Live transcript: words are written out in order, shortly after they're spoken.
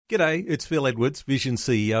G'day, it's Phil Edwards, Vision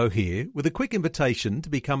CEO here, with a quick invitation to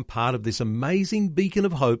become part of this amazing beacon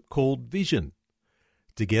of hope called Vision.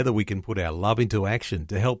 Together we can put our love into action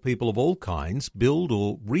to help people of all kinds build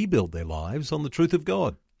or rebuild their lives on the truth of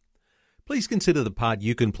God. Please consider the part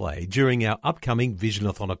you can play during our upcoming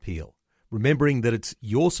Visionathon appeal, remembering that it's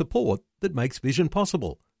your support that makes Vision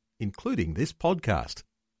possible, including this podcast.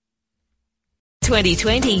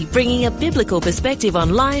 2020, bringing a biblical perspective on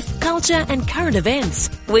life, culture and current events.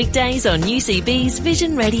 Weekdays on UCB's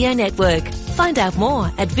Vision Radio Network. Find out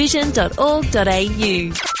more at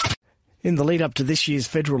vision.org.au. In the lead up to this year's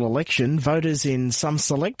federal election, voters in some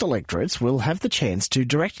select electorates will have the chance to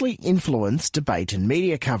directly influence debate and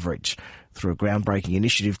media coverage through a groundbreaking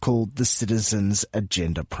initiative called the Citizens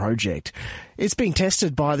Agenda Project. It's being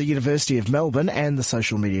tested by the University of Melbourne and the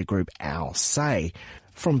social media group Our Say.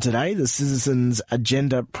 From today, the Citizens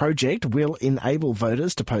Agenda Project will enable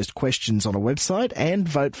voters to post questions on a website and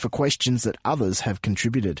vote for questions that others have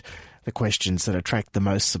contributed. The questions that attract the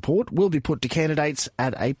most support will be put to candidates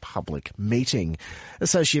at a public meeting.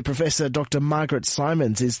 Associate Professor Dr. Margaret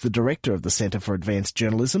Simons is the Director of the Centre for Advanced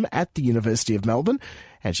Journalism at the University of Melbourne,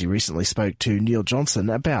 and she recently spoke to Neil Johnson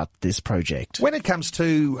about this project. When it comes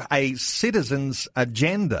to a citizens'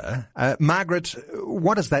 agenda, Margaret,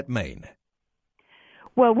 what does that mean?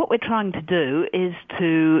 Well, what we're trying to do is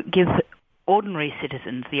to give ordinary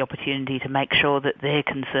citizens the opportunity to make sure that their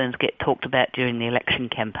concerns get talked about during the election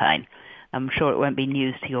campaign. I'm sure it won't be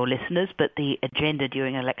news to your listeners, but the agenda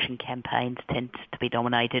during election campaigns tends to be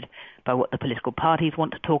dominated by what the political parties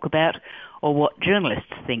want to talk about or what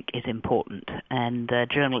journalists think is important. And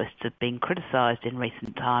journalists have been criticised in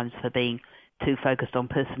recent times for being too focused on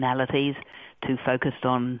personalities, too focused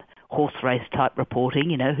on horse race type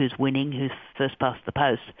reporting, who's winning, who's first past the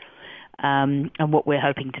post. And what we're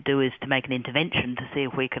hoping to do is to make an intervention to see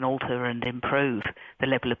if we can alter and improve the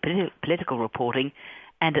level of political reporting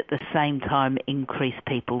and at the same time increase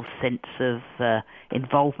people's sense of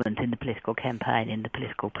involvement in the political campaign, in the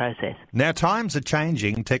political process. Now, times are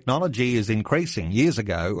changing. Technology is increasing. Years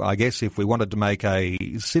ago, I guess if we wanted to make a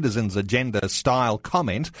citizens' agenda style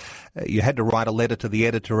comment, you had to write a letter to the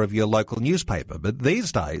editor of your local newspaper. But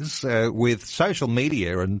these days, with social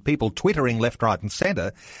media and people twittering left, right and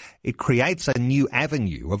centre, it creates a new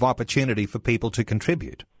avenue of opportunity for people to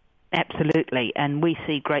contribute. Absolutely, and we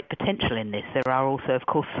see great potential in this. There are also, of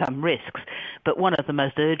course, some risks, but one of the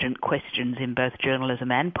most urgent questions in both journalism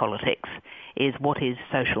and politics is what is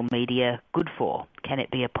social media good for? Can it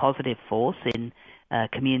be a positive force in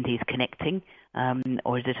communities connecting,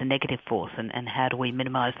 or is it a negative force? And how do we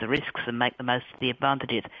minimise the risks and make the most of the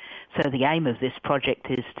advantages? So the aim of this project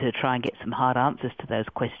is to try and get some hard answers to those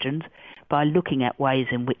questions by looking at ways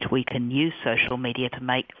in which we can use social media to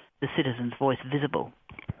make the citizen's voice visible.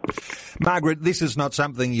 Margaret, this is not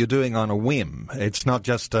something you're doing on a whim. It's not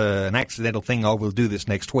just an accidental thing, we'll do this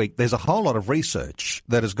next week. There's a whole lot of research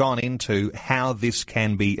that has gone into how this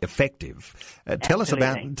can be effective. Tell us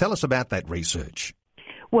about that research.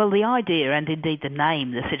 Well, the idea, and indeed the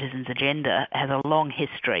name, the Citizens Agenda, has a long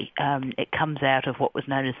history. It comes out of what was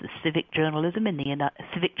known as the civic journalism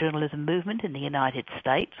civic journalism movement in the United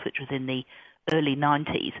States, which was in the early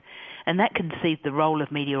 90s. And that conceived the role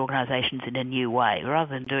of media organisations in a new way.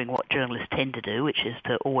 Rather than doing what journalists tend to do, which is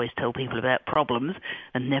to always tell people about problems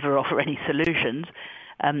and never offer any solutions,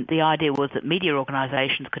 the idea was that media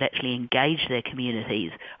organisations could actually engage their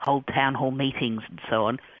communities, hold town hall meetings and so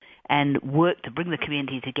on, and work to bring the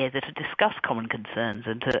community together to discuss common concerns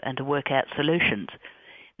and to work out solutions.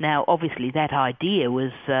 Now, obviously, that idea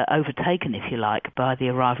was overtaken, if you like, by the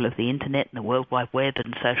arrival of the Internet and the World Wide Web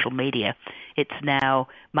and social media. It's now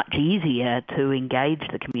much easier to engage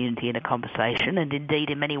the community in a conversation, and indeed,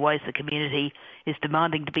 in many ways, the community is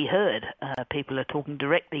demanding to be heard. People are talking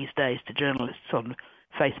direct these days to journalists on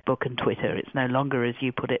Facebook and Twitter. It's no longer, as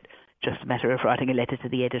you put it, just a matter of writing a letter to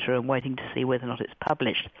the editor and waiting to see whether or not it's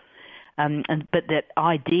published. But that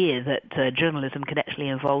idea that journalism can actually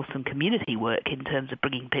involve some community work in terms of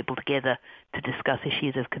bringing people together to discuss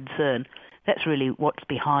issues of concern, that's really what's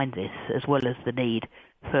behind this, as well as the need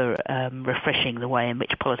for refreshing the way in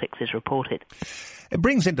which politics is reported. It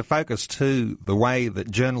brings into focus, too, the way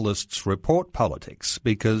that journalists report politics,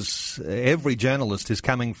 because every journalist is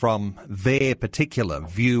coming from their particular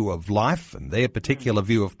view of life and their particular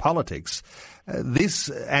view of politics. This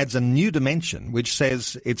adds a new dimension, which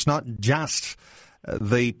says it's not just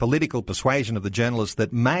the political persuasion of the journalist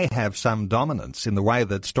that may have some dominance in the way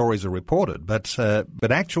that stories are reported, but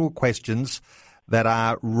actual questions that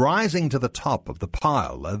are rising to the top of the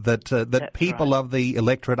pile that people of the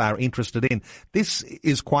electorate are interested in. This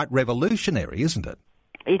is quite revolutionary, isn't it?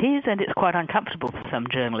 It is, and it's quite uncomfortable for some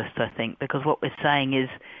journalists, I think, because what we're saying is,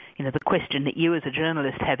 the question that you as a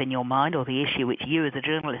journalist have in your mind, or the issue which you as a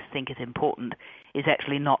journalist think is important, is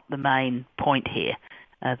actually not the main point here.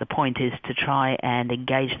 The point is to try and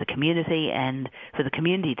engage the community, and for the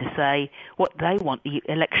community to say what they want the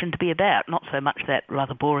election to be about, not so much that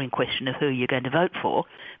rather boring question of who you're going to vote for,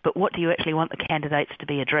 but what do you actually want the candidates to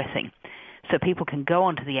be addressing. So people can go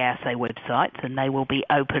onto the Our Say websites, and they will be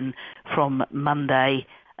open from Monday,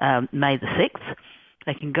 May the 6th.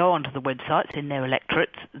 They can go onto the websites in their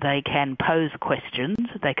electorates. They can pose questions.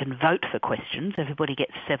 They can vote for questions. Everybody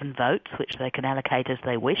gets 7 votes, which they can allocate as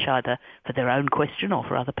they wish, either for their own question or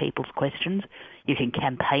for other people's questions. You can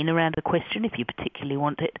campaign around a question if you particularly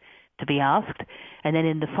want it to be asked. And then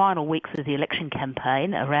in the final weeks of the election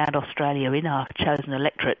campaign around Australia in our chosen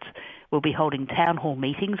electorates, we'll be holding town hall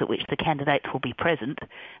meetings at which the candidates will be present,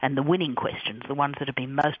 and the winning questions, the ones that have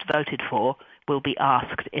been most voted for, will be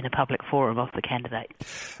asked in a public forum of the candidate.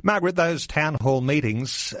 Margaret, those town hall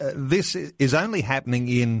meetings, this is only happening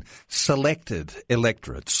in selected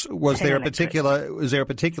electorates. Was there a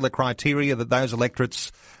particular criteria that those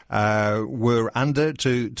electorates were under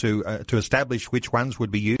to establish which ones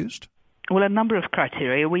would be used? Well, a number of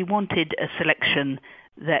criteria. We wanted a selection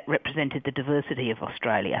that represented the diversity of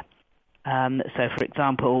Australia. So, for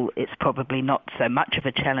example, it's probably not so much of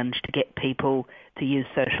a challenge to get people to use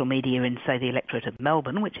social media in, say, the electorate of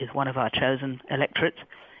Melbourne, which is one of our chosen electorates,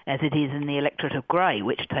 as it is in the electorate of Grey,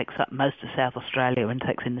 which takes up most of South Australia and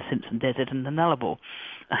takes in the Simpson Desert and the Nullarbor,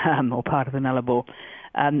 or part of the Nullarbor.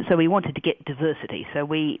 So we wanted to get diversity. So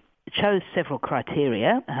we chose several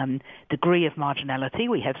criteria. Degree of marginality.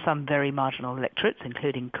 We have some very marginal electorates,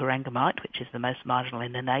 including Corangamite, which is the most marginal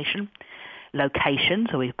in the nation. Location,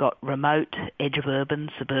 so we've got remote, edge of urban,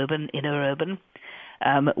 suburban, inner urban,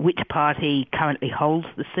 which party currently holds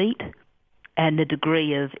the seat, and the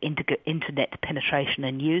degree of internet penetration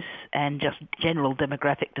and use, and just general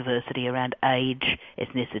demographic diversity around age,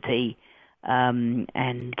 ethnicity, and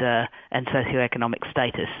socioeconomic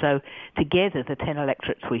status. So together, the 10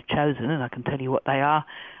 electorates we've chosen, and I can tell you what they are,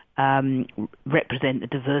 represent the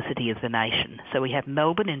diversity of the nation. So we have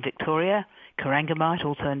Melbourne in Victoria, Corangamite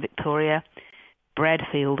also in Victoria,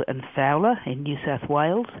 Bradfield and Fowler in New South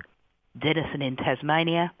Wales, Denison in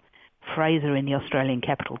Tasmania, Fraser in the Australian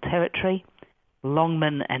Capital Territory,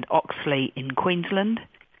 Longman and Oxley in Queensland,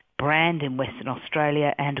 Brand in Western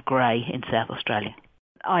Australia, and Grey in South Australia.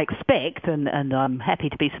 I expect, and I'm happy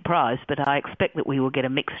to be surprised, but I expect that we will get a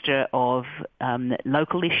mixture of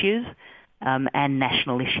local issues and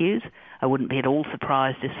national issues. I wouldn't be at all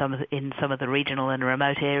surprised if in some of the regional and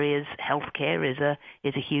remote areas, healthcare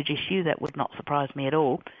is a huge issue. That would not surprise me at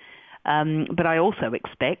all. But I also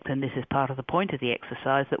expect, and this is part of the point of the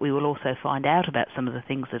exercise, that we will also find out about some of the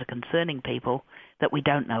things that are concerning people that we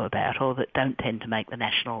don't know about or that don't tend to make the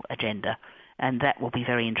national agenda. And that will be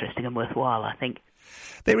very interesting and worthwhile, I think.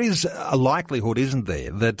 There is a likelihood, isn't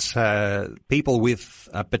there, that people with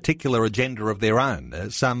a particular agenda of their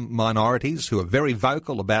own, some minorities who are very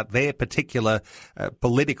vocal about their particular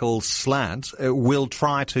political slant, will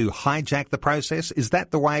try to hijack the process? Is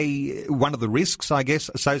that the way, one of the risks, I guess,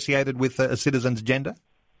 associated with a citizen's agenda?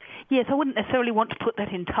 Yes, I wouldn't necessarily want to put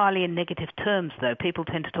that entirely in negative terms, though. People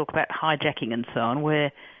tend to talk about hijacking and so on,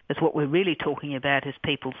 whereas what we're really talking about is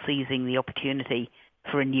people seizing the opportunity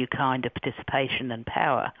for a new kind of participation and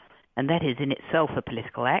power. And that is in itself a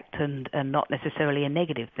political act and not necessarily a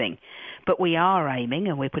negative thing. But we are aiming,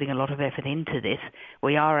 and we're putting a lot of effort into this,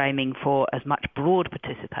 we are aiming for as much broad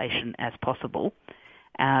participation as possible.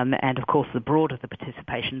 And of course, the broader the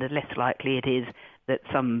participation, the less likely it is that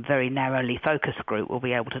some very narrowly focused group will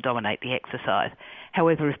be able to dominate the exercise.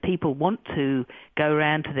 However, if people want to go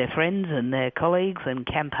around to their friends and their colleagues and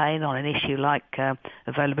campaign on an issue like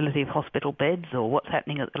availability of hospital beds or what's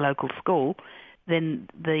happening at the local school, then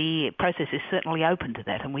the process is certainly open to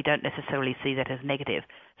that, and we don't necessarily see that as negative.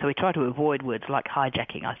 So we try to avoid words like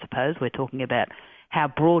hijacking, I suppose. We're talking about how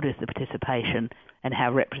broad is the participation and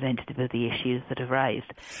how representative of the issues that are raised.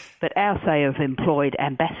 But Our Say have employed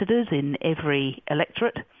ambassadors in every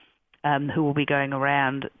electorate who will be going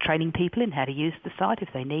around training people in how to use the site if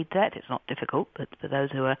they need that. It's not difficult, but for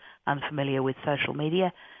those who are unfamiliar with social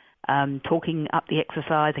media. talking up the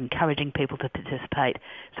exercise, encouraging people to participate.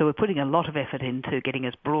 So we're putting a lot of effort into getting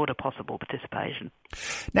as broad a possible participation.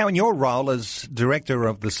 Now, in your role as Director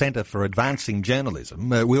of the Centre for Advancing Journalism,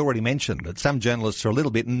 we already mentioned that some journalists are a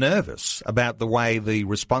little bit nervous about the way the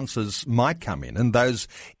responses might come in and those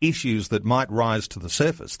issues that might rise to the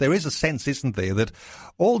surface. There is a sense, isn't there, that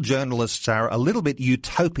all journalists are a little bit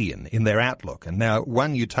utopian in their outlook. And now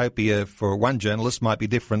one utopia for one journalist might be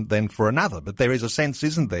different than for another, but there is a sense,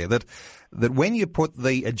 isn't there, that when you put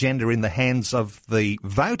the agenda in the hands of the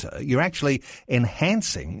voter, you're actually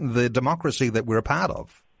enhancing the democracy that we're a part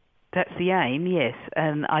of. That's the aim, yes.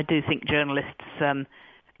 And I do think journalists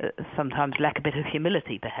sometimes lack a bit of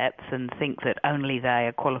humility, perhaps, and think that only they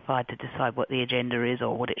are qualified to decide what the agenda is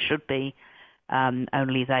or what it should be.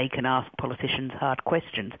 Only they can ask politicians hard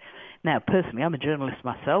questions. Now, personally, I'm a journalist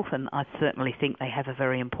myself, and I certainly think they have a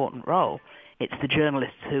very important role. It's the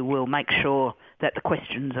journalists who will make sure that the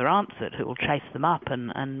questions are answered, who will chase them up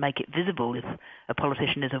and make it visible if a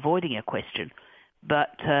politician is avoiding a question.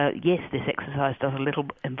 But yes, this exercise does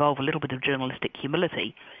involve a little bit of journalistic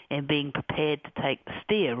humility in being prepared to take the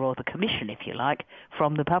steer, or the commission, if you like,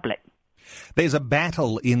 from the public. There's a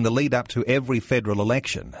battle in the lead up to every federal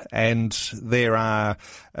election, and there are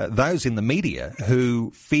those in the media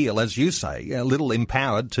who feel, as you say, a little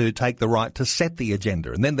empowered to take the right to set the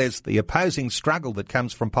agenda. And then there's the opposing struggle that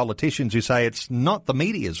comes from politicians who say it's not the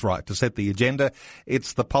media's right to set the agenda,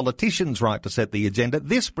 it's the politicians' right to set the agenda.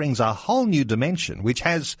 This brings a whole new dimension, which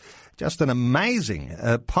has just an amazing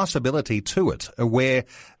possibility to it, where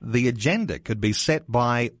the agenda could be set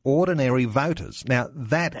by ordinary voters. Now,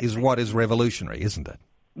 that is what is revolutionary, isn't it?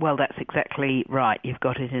 Well, that's exactly right. You've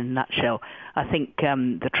got it in a nutshell. I think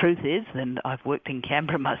the truth is, and I've worked in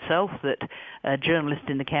Canberra myself, that journalists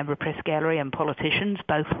in the Canberra Press Gallery and politicians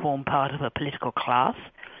both form part of a political class,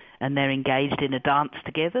 and they're engaged in a dance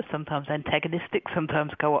together, sometimes antagonistic,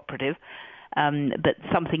 sometimes cooperative. But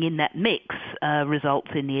something in that mix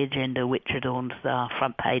results in the agenda which adorns our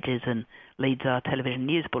front pages and leads our television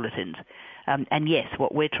news bulletins. And yes,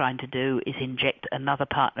 what we're trying to do is inject another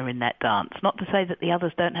partner in that dance. Not to say that the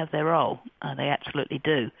others don't have their role, they absolutely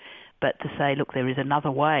do, but to say, look, there is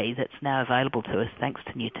another way that's now available to us thanks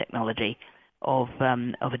to new technology of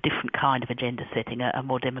a different kind of agenda setting, a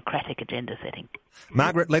more democratic agenda setting.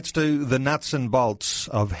 Margaret, let's do the nuts and bolts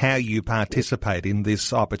of how you participate in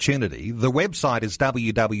this opportunity. The website is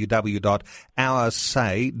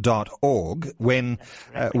www.oursay.org. When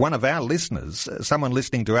one of our listeners, someone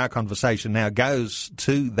listening to our conversation now, goes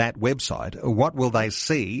to that website, what will they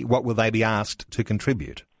see? What will they be asked to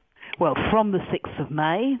contribute? Well, from the 6th of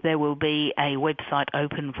May, there will be a website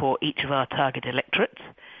open for each of our target electorates.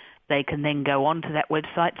 They can then go on to that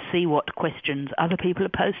website, see what questions other people are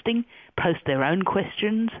posting, post their own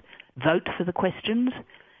questions, vote for the questions.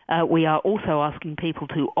 We are also asking people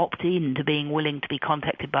to opt in to being willing to be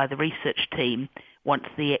contacted by the research team once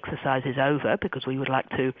the exercise is over, because we would like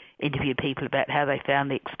to interview people about how they found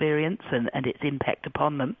the experience and its impact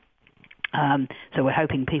upon them. So we're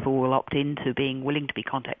hoping people will opt in to being willing to be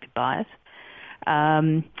contacted by us.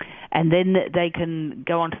 And then they can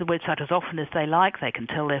go onto the website as often as they like. They can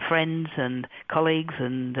tell their friends and colleagues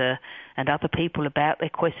and other people about their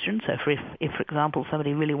questions. So if, for example,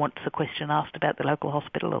 somebody really wants a question asked about the local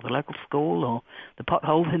hospital or the local school or the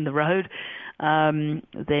potholes in the road, then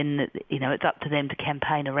it's up to them to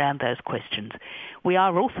campaign around those questions. We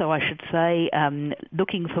are also, I should say,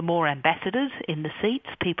 looking for more ambassadors in the seats,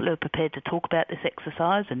 people who are prepared to talk about this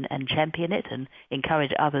exercise and champion it and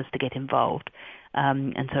encourage others to get involved.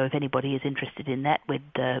 And so if anybody is interested in that, we'd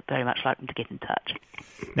very much like them to get in touch.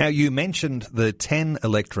 Now, you mentioned the 10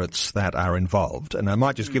 electorates that are involved, and I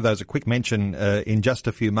might just give those a quick mention in just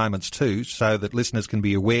a few moments too, so that listeners can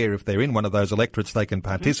be aware if they're in one of those electorates, they can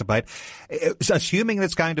participate. Assuming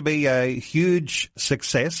it's going to be a huge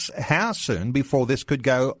success, how soon before this could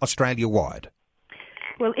go Australia-wide?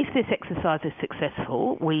 Well, if this exercise is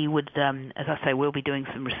successful, we would, as I say, we'll be doing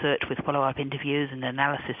some research with follow-up interviews and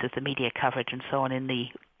analysis of the media coverage and so on in the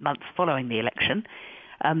months following the election.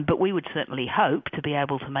 But we would certainly hope to be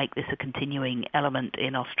able to make this a continuing element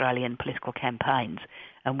in Australian political campaigns.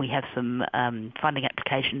 And we have some funding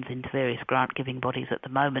applications into various grant-giving bodies at the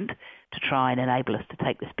moment to try and enable us to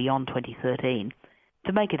take this beyond 2013,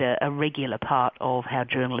 to make it a regular part of how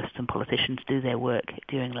journalists and politicians do their work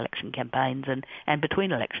during election campaigns and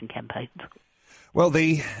between election campaigns. Well,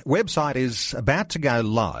 the website is about to go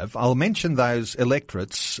live. I'll mention those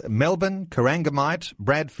electorates: Melbourne, Corangamite,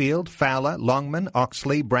 Bradfield, Fowler, Longman,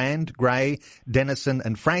 Oxley, Brand, Grey, Denison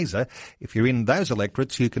and Fraser. If you're in those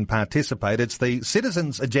electorates, you can participate. It's the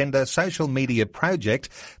Citizens Agenda social media project.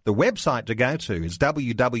 The website to go to is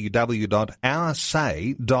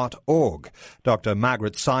www.oursay.org. Dr.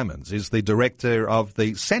 Margaret Simons is the director of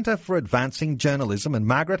the Centre for Advancing Journalism. And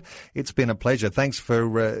Margaret, it's been a pleasure. Thanks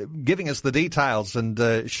for giving us the details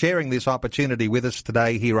and sharing this opportunity with us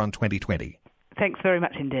today here on 2020. Thanks very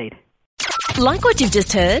much indeed. Like what you've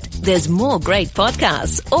just heard? There's more great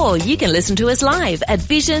podcasts, or you can listen to us live at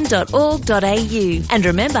vision.org.au. And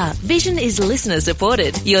remember, Vision is listener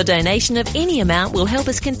supported. Your donation of any amount will help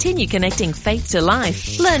us continue connecting faith to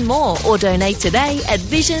life. Learn more or donate today at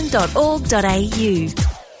vision.org.au.